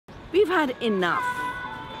We've had enough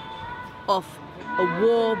of a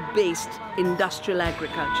war-based industrial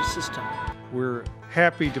agriculture system. We're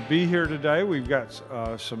happy to be here today. We've got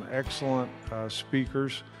some excellent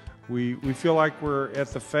speakers. We feel like we're at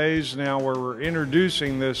the phase now where we're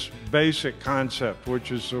introducing this basic concept,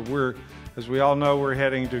 which is as we all know, we're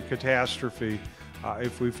heading to catastrophe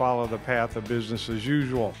if we follow the path of business as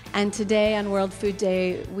usual. And today on World Food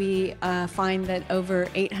Day, we find that over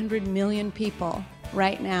 800 million people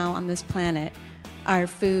right now on this planet are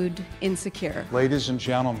food insecure. Ladies and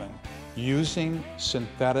gentlemen, using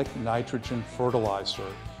synthetic nitrogen fertilizer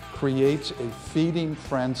creates a feeding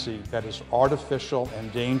frenzy that is artificial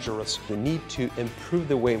and dangerous. We need to improve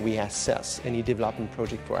the way we assess any development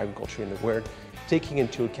project for agriculture in the world, taking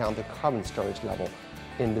into account the carbon storage level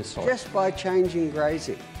in the soil. Just by changing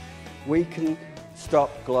grazing, we can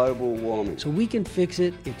stop global warming. So we can fix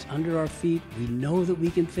it. It's under our feet. We know that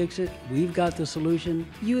we can fix it. We've got the solution.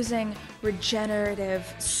 Using regenerative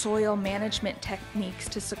soil management techniques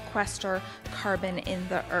to sequester carbon in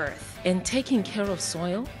the earth. And taking care of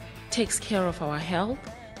soil takes care of our health,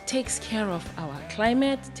 takes care of our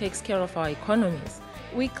climate, takes care of our economies.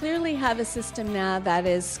 We clearly have a system now that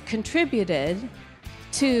is contributed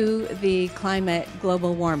to the climate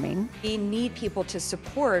global warming. We need people to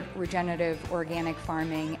support regenerative organic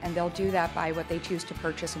farming, and they'll do that by what they choose to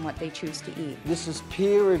purchase and what they choose to eat. This is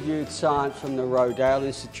peer-reviewed science from the Rodale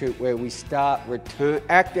Institute, where we start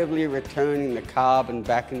actively returning the carbon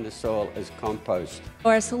back in the soil as compost.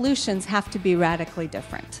 Our solutions have to be radically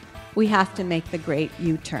different. We have to make the great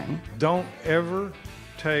U-turn. Don't ever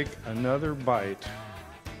take another bite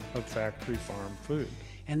of factory farm food.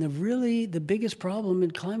 And the biggest problem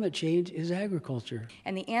in climate change is agriculture.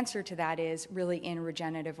 And the answer to that is really in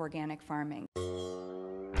regenerative organic farming.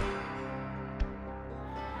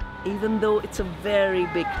 Even though it's a very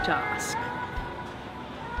big task,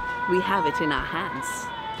 we have it in our hands.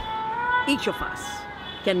 Each of us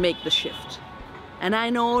can make the shift. And I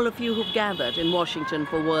know all of you who've gathered in Washington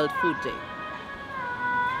for World Food Day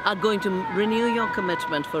are going to renew your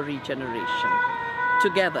commitment for regeneration.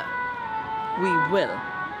 Together, we will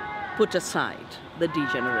put aside the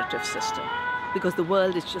degenerative system, because the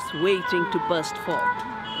world is just waiting to burst forth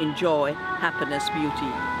in joy, happiness,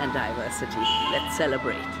 beauty, and diversity. Let's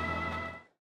celebrate.